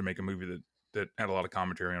set out to make a movie that had a lot of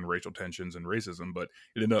commentary on racial tensions and racism, but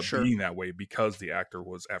it ended up Sure. being that way because the actor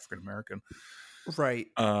was African American. Right.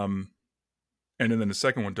 And then the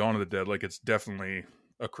second one, Dawn of the Dead, like it's definitely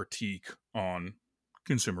a critique on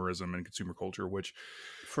consumerism and consumer culture, which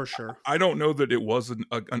For sure. I don't know that it was an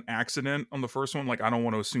accident on the first one. Like I don't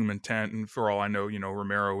want to assume intent, and for all I know, you know,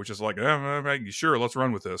 Romero was just like, sure, let's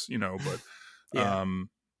run with this, you know. But Yeah.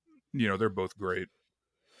 you know, they're both great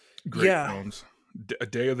Yeah. films. A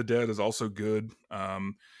Day of the Dead is also good.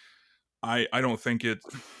 I don't think it.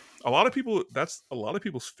 A lot of people, that's a lot of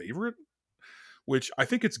people's favorite which I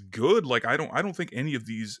think it's good. Like I don't think any of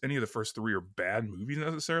the first three are bad movies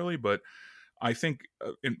necessarily, but I think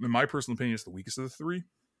in my personal opinion, it's the weakest of the three.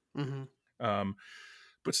 Hmm. Um,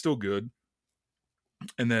 but still good.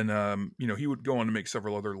 And then he would go on to make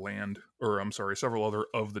several other several other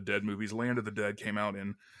of the Dead movies. Land of the Dead came out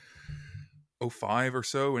in '05 or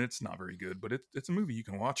so, and it's not very good, but it's a movie you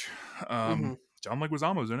can watch. Hmm. John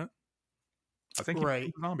Leguizamo's in it. I think he Right.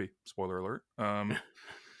 becomes a zombie. Spoiler alert.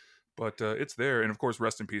 But it's there, and of course,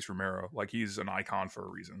 rest in peace, Romero. Like he's an icon for a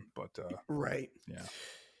reason. But Right. yeah,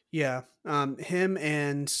 Yeah. Him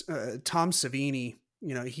and Tom Savini,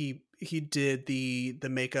 he did the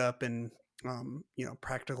makeup and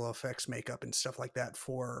practical effects makeup and stuff like that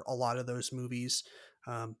for a lot of those movies.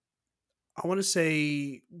 Um, I want to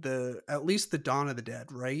say the at least the Dawn of the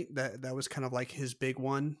Dead, right? That was kind of like his big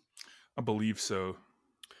one. I believe so.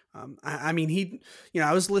 I mean,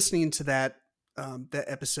 I was listening to that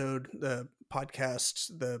episode, the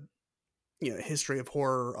podcast, the history of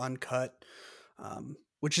horror uncut,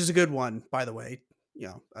 which is a good one, by the way.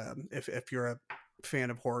 If you're a fan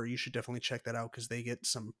of horror, you should definitely check that out because they get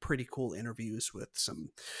some pretty cool interviews with some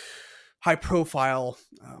high profile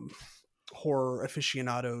horror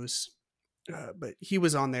aficionados. But he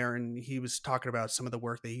was on there and he was talking about some of the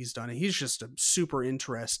work that he's done, and he's just a super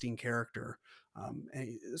interesting character. And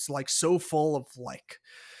it's like so full of like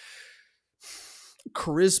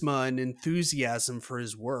charisma and enthusiasm for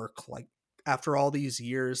his work. Like after all these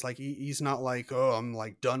years, like he's not like, oh, I'm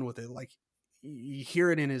like done with it. Like you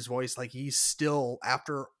hear it in his voice, like he's still,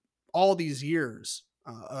 after all these years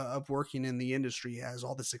of working in the industry, has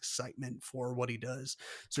all this excitement for what he does.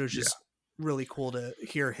 So it's Yeah, just really cool to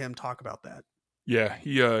hear him talk about that. yeah.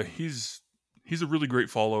 He's a really great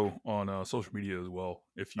follow on social media as well.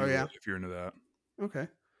 Oh yeah. If you're into that. Okay,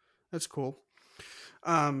 that's cool.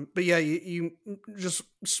 But yeah, you just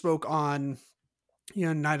spoke on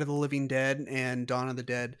Night of the Living Dead and Dawn of the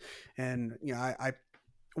Dead, and I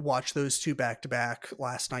watched those two back to back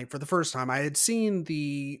last night for the first time. I had seen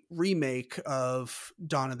the remake of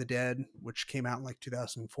Dawn of the Dead, which came out in like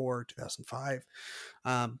 2004, 2005,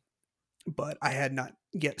 but I had not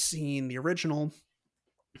yet seen the original.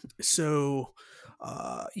 So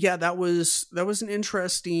yeah, that was an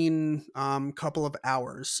interesting couple of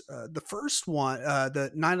hours. The first one,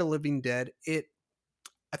 the Night of the Living Dead,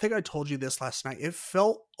 I think I told you this last night. It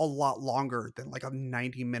felt a lot longer than like a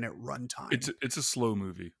 90-minute runtime. It's a slow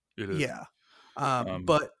movie. It is. Yeah. Um,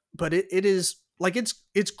 But it is like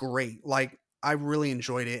it's great. Like I really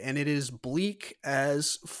enjoyed it, and it is bleak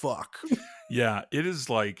as fuck. yeah, it is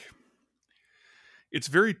like it's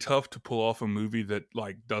very tough to pull off a movie that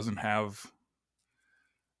like doesn't have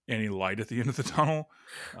any light at the end of the tunnel.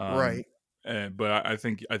 Um, Right. but I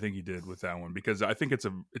think he did with that one because I think it's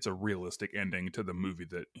a realistic ending to the movie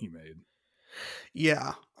that he made.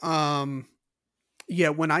 Yeah. Yeah,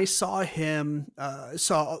 when I saw him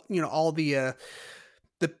saw all the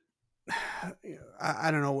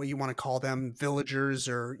I don't know what you want to call them, villagers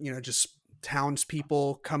or just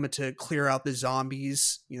townspeople coming to clear out the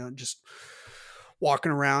zombies, just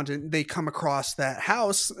walking around, and they come across that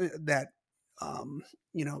house that um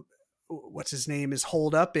you know what's his name is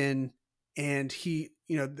holed up in, and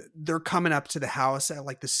they're coming up to the house at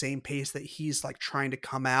like the same pace that he's like trying to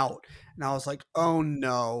come out, and I was like, oh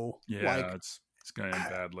no, Yeah, like it's gonna end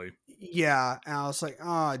badly. yeah, and I was like,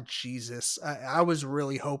 oh Jesus, I was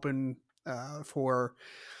really hoping for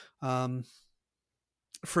um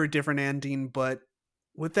for a different ending, but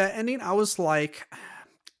with that ending, I was like,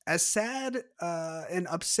 as sad and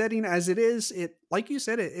upsetting as it is, it, like you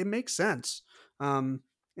said, it makes sense, and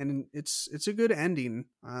it's a good ending,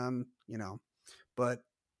 but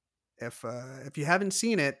if you haven't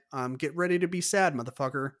seen it, get ready to be sad,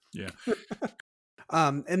 motherfucker. Yeah,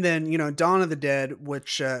 And then Dawn of the Dead,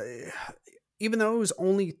 which even though it was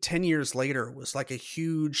only 10 years later, was like a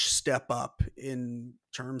huge step up in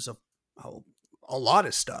terms of a, a lot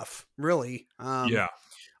of stuff, really. yeah.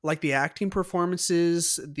 Like the acting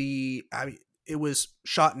performances, it was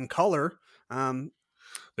shot in color.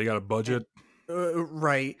 They got a eh, budget.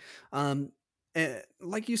 right.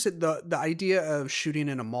 Like you said, the idea of shooting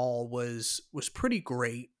in a mall was pretty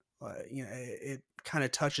great. It kind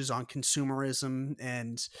of touches on consumerism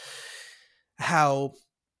and how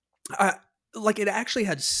uh, like it actually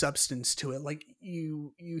had substance to it. Like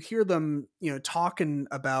you hear them talking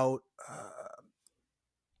about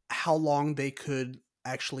how long they could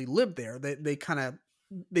actually live there. They kind of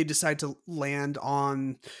they decide to land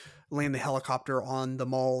the helicopter on the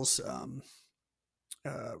mall's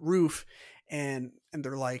roof, and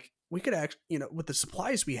they're like, we could actually, with the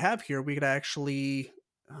supplies we have here, we could actually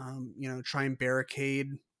try and barricade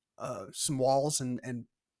some walls and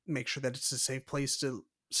make sure that it's a safe place to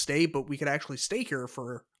stay, but we could actually stay here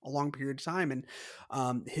for a long period of time. And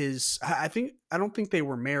I don't think they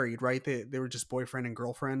were married, right? They were just boyfriend and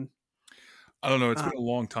girlfriend. I don't know. It's Uh, been a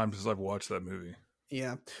long time since I've watched that movie.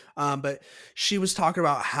 yeah. But she was talking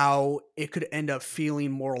about how it could end up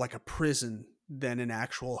feeling more like a prison than an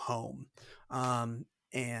actual home. Um,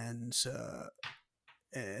 and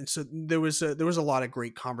and so there was a lot of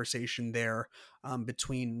great conversation there,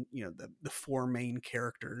 between, you know, the four main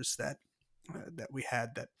characters that we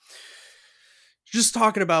had, that just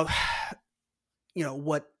talking about, you know,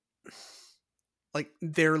 what, like,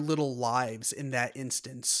 their little lives in that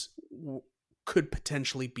instance could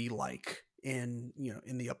potentially be like in, you know,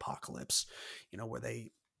 in the apocalypse, you know, where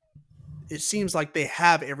it seems like they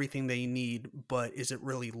have everything they need, but is it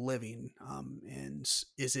really living? And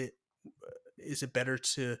is it better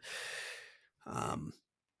to um,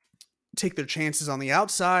 take their chances on the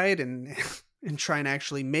outside and and try and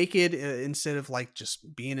actually make it, instead of like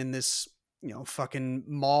just being in this, you know, fucking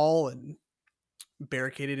mall and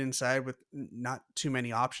barricaded inside with not too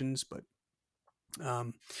many options. But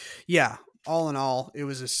um yeah, all in all, it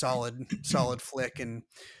was a solid flick. And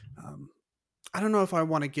um I don't know if I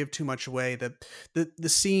want to give too much away. The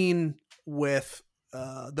scene with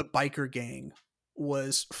the biker gang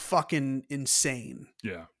was fucking insane.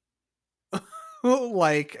 Yeah.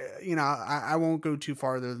 Like, you know, I won't go too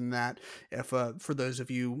farther than that. If for those of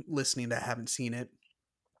you listening that haven't seen it,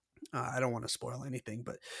 I don't want to spoil anything.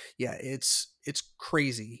 But yeah, it's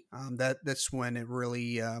crazy. That's when it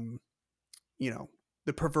really, you know,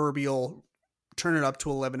 the proverbial turn it up to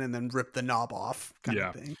 11 and then rip the knob off kind of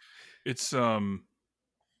Yeah. thing. It's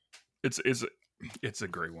it's it's a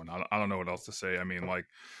great one. I don't know what else to say. I mean, like,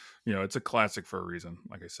 you know, it's a classic for a reason,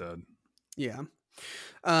 like I said. Yeah.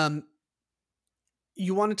 Um,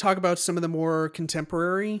 you want to talk about some of the more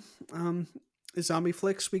contemporary zombie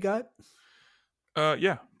flicks we got?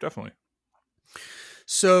 Yeah, definitely.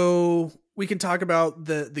 So we can talk about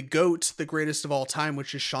the goat, the greatest of all time,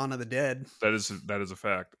 which is Shaun of the Dead. That is a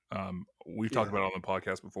fact. We've talked Yeah. about it on the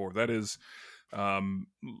podcast before. That is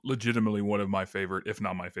legitimately one of my favorite, if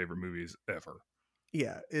not my favorite movies ever.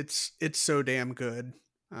 Yeah, it's so damn good.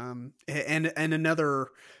 And another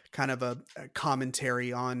kind of a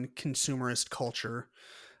commentary on consumerist culture.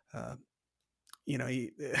 Uh, you know,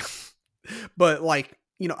 but like,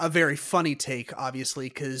 you know, a very funny take, obviously,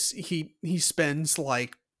 because he spends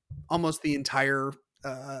like almost the entire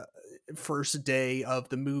uh first day of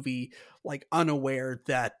the movie like unaware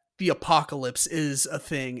that the apocalypse is a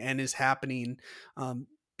thing and is happening,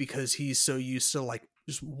 because he's so used to like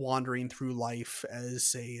just wandering through life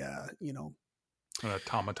as a, you know, An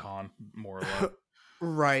automaton, more or less.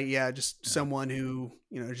 right, yeah, just Yeah. someone who,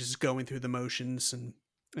 you know, just going through the motions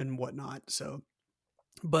and whatnot. So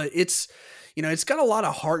but it's, you know, it's got a lot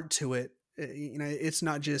of heart to it. You know, it's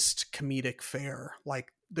not just comedic fare.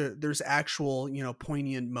 Like there's actual, you know,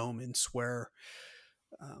 poignant moments where,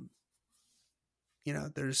 um, you know,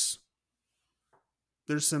 there's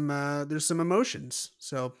some emotions.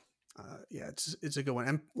 So yeah, it's a good one.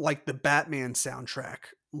 And like the Batman soundtrack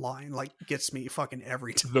line like gets me fucking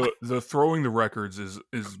every time. The throwing the records is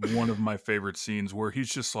one of my favorite scenes where he's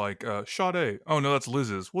just like, Sade. Oh no, that's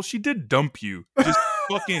Liz's. Well, she did dump you. Just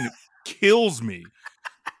fucking kills me.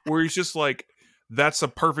 Where he's just like, that's a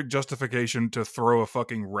perfect justification to throw a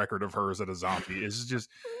fucking record of hers at a zombie. It's just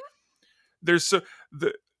there's so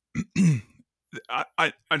the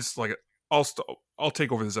I just like it. I'll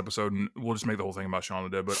take over this episode and we'll just make the whole thing about Shaun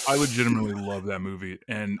of the Dead. But I legitimately love that movie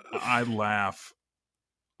and I laugh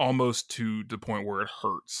almost to the point where it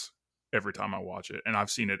hurts every time I watch it, and I've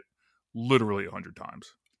seen it literally 100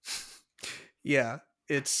 times. Yeah,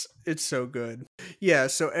 it's so good. Yeah,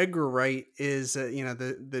 so Edgar Wright is, you know,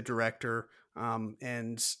 the director,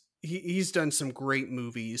 and he's done some great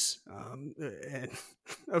movies, and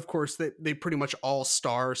of course they pretty much all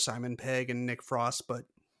star Simon Pegg and Nick Frost. But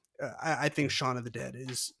I think Shaun of the Dead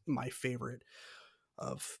is my favorite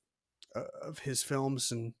of his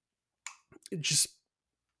films, and just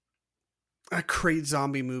a great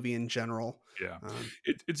zombie movie in general. Yeah, Um,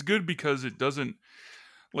 it's good because it doesn't,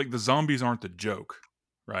 like, the zombies aren't the joke,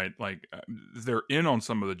 right? Like, they're in on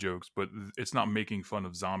some of the jokes, but it's not making fun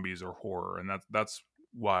of zombies or horror, and that's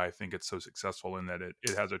why I think it's so successful in that it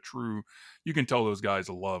has a true, you can tell those guys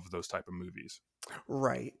love those type of movies.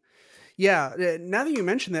 right. Yeah. Now that you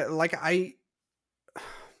mention that, like I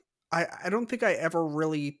don't think I ever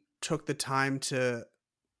really took the time to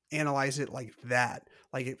analyze it like that.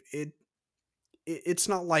 Like it's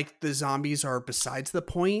not like the zombies are besides the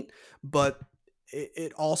point, but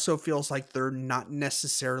it also feels like they're not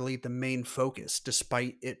necessarily the main focus,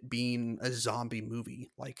 despite it being a zombie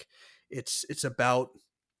movie. Like it's about,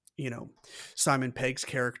 you know, Simon Pegg's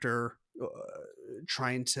character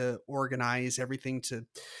trying to organize everything to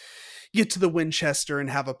get to the Winchester and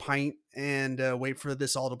have a pint and wait for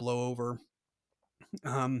this all to blow over.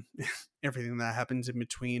 Um, everything that happens in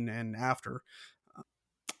between and after.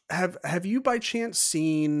 Have you by chance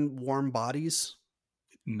seen Warm Bodies?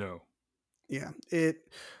 No. Yeah,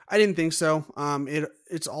 I didn't think so.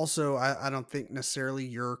 It's also I don't think necessarily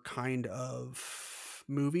your kind of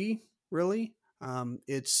movie, really.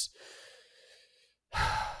 It's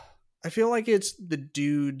I feel like it's the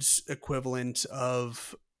dude's equivalent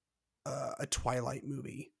of a Twilight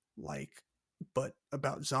movie, like, but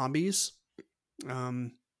about zombies.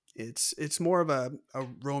 Um, it's more of a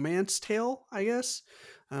romance tale, I guess.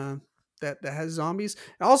 Uh, that has zombies.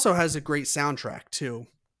 It also has a great soundtrack too.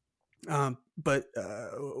 But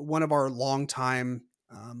one of our longtime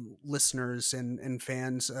listeners and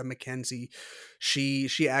fans, Mackenzie,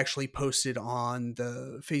 she actually posted on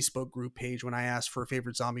the Facebook group page when I asked for a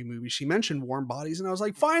favorite zombie movie. She mentioned Warm Bodies, and I was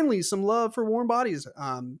like, finally, some love for Warm Bodies.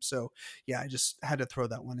 So yeah, I just had to throw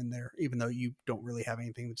that one in there, even though you don't really have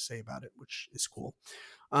anything to say about it, which is cool.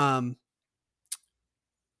 Um,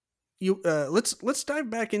 you let's dive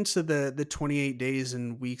back into the 28 days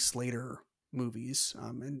and weeks later movies,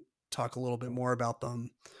 and talk a little bit more about them.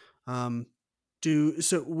 um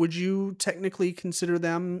would you technically consider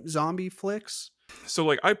them zombie flicks? So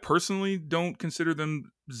like I personally don't consider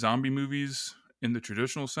them zombie movies in the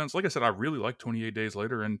traditional sense. Like I said, I really like 28 Days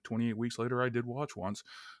Later and 28 Weeks Later I did watch once.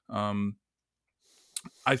 Um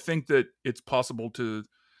I think that it's possible to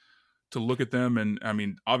look at them, and I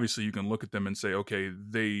mean obviously you can look at them and say okay,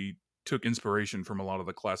 they took inspiration from a lot of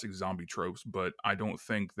the classic zombie tropes, but I don't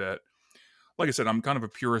think that, like I said, I'm kind of a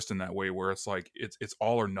purist in that way where it's like it's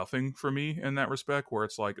all or nothing for me in that respect, where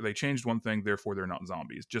it's like they changed one thing, therefore they're not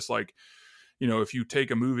zombies. Just like, you know, if you take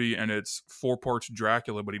a movie and it's 4 parts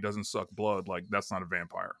Dracula, but he doesn't suck blood, like that's not a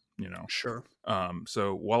vampire, you know? Sure.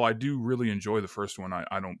 So while I do really enjoy the first one,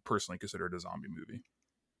 I don't personally consider it a zombie movie.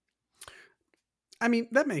 I mean,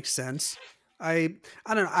 that makes sense. I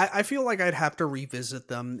don't know, I feel like I'd have to revisit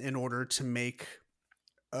them in order to make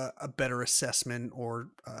a better assessment, or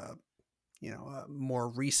a more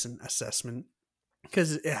recent assessment,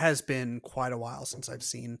 because it has been quite a while since I've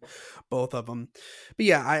seen both of them. But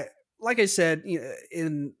yeah, like I said,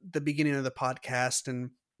 in the beginning of the podcast,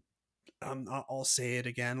 and I'll say it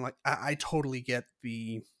again. Like I totally get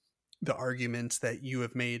the arguments that you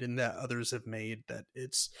have made and that others have made, that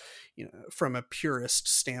it's, from a purist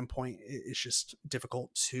standpoint, it's just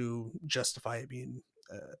difficult to justify it being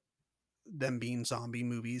them being zombie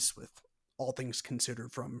movies, with all things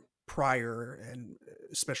considered, from prior and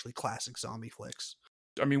especially classic zombie flicks.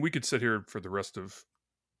 I mean, we could sit here for the rest of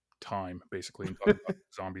time basically and talk about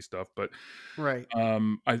zombie stuff, but Right.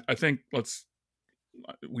 I think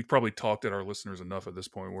we've probably talked at our listeners enough at this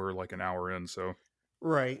point. We're like an hour in, so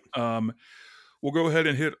Right. um, we'll go ahead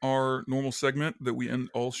and hit our normal segment that we end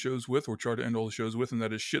all shows with, or try to end all the shows with, and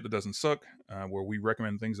that is Shit That Doesn't Suck, where we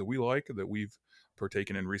recommend things that we like, that we've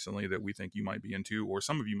partaken in recently, that we think you might be into, or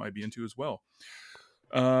some of you might be into as well.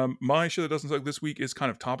 My Shit That Doesn't Suck this week is kind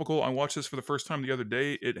of topical. I watched this for the first time the other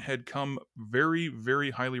day. It had come very, very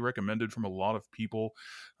highly recommended from a lot of people.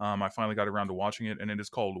 I finally got around to watching it, and it is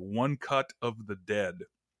called One Cut of the Dead.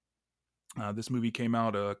 This movie came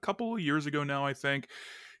out a couple of years ago now, I think.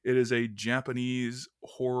 It is a Japanese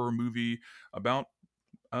horror movie about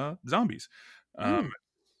zombies. Um, Mm.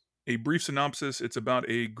 a brief synopsis: it's about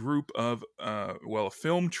a group of, a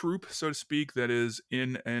film troupe, so to speak, that is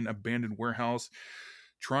in an abandoned warehouse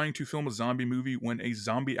trying to film a zombie movie when a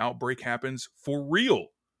zombie outbreak happens for real.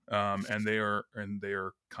 And they are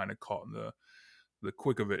kind of caught in the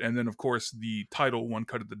quick of it. And then, of course, the title "One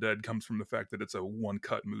Cut of the Dead" comes from the fact that it's a one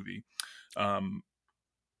cut movie. Um,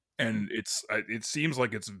 and it seems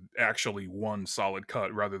like it's actually one solid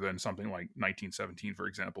cut rather than something like 1917, for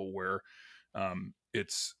example, where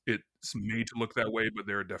it's made to look that way, but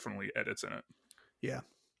there are definitely edits in it. Yeah.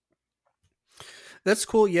 That's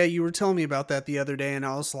cool. Yeah, you were telling me about that the other day, and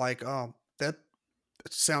I was like, "Oh, that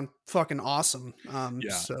sound fucking awesome."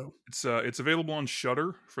 Yeah, So it's available on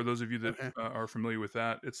Shudder for those of you that okay. are familiar with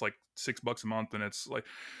that. It's like $6 a month, and it's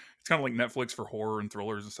kind of like Netflix for horror and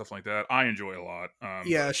thrillers and stuff like that. I enjoy a lot,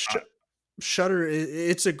 Yeah, but Shudder,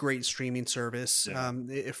 it's a great streaming service, yeah,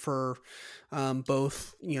 for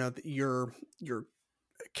both, your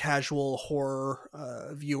casual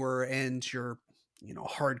horror viewer and your,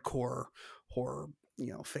 hardcore horror,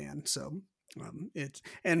 fan. So it's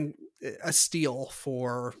and a steal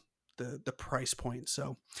for the price point.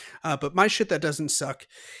 So, but my shit that doesn't suck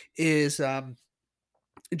is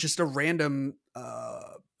just a random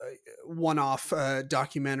one-off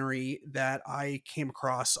documentary that I came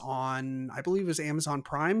across on, I believe it was Amazon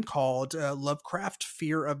Prime, called Lovecraft: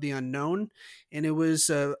 Fear of the Unknown, and it was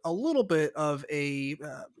a little bit of a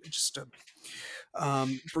just a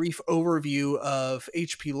brief overview of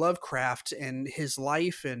H.P. Lovecraft and his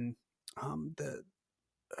life, and the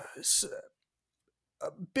a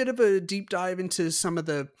bit of a deep dive into some of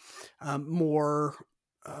the more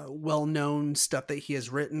well-known stuff that he has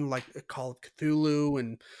written, like Call of Cthulhu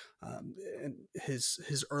and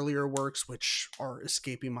his earlier works, which are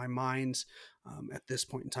escaping my mind at this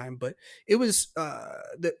point in time. But it was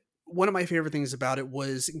that one of my favorite things about it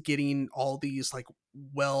was getting all these like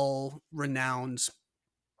well-renowned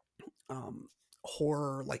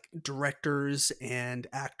horror like directors and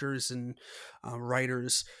actors and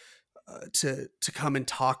writers to come and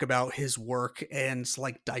talk about his work and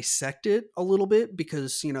like dissect it a little bit,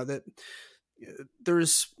 because you know that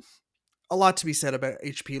there's a lot to be said about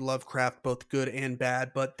H.P. Lovecraft, both good and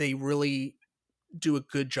bad, but they really do a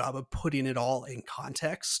good job of putting it all in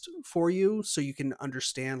context for you so you can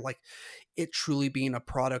understand like it truly being a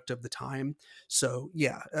product of the time. So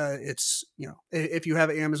yeah, it's, you know, if you have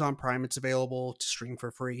Amazon Prime, it's available to stream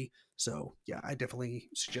for free. So yeah, I definitely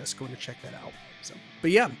suggest going to check that out. So,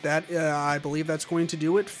 but yeah, that I believe that's going to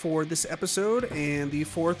do it for this episode and the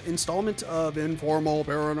fourth installment of Informal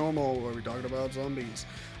Paranormal, where we talked about zombies.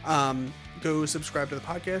 Go subscribe to the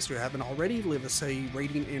podcast if you haven't already. Leave us a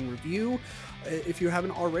rating and review. If you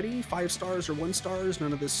haven't already, 5 stars or 1 stars,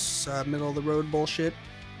 none of this middle of the road bullshit.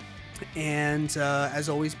 And as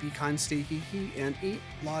always, be kind, stay geeky, and eat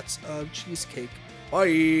lots of cheesecake.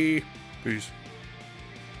 Bye. Peace.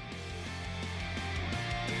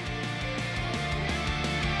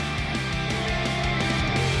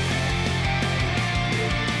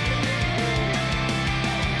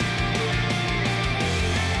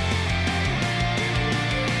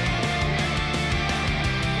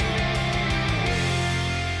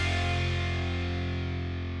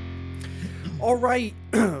 All right.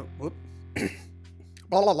 Whoop.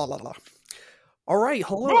 Blah, blah, blah, blah, blah. All right.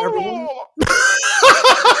 Hello, everyone.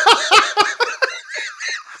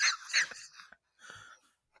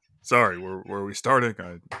 Sorry, where are we starting?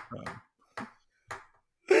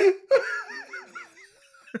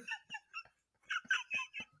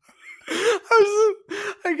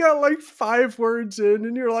 I got like 5 words in,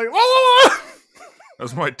 and you're like, oh!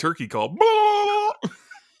 That's my turkey call.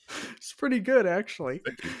 It's pretty good, actually.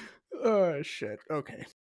 Oh, shit. Okay.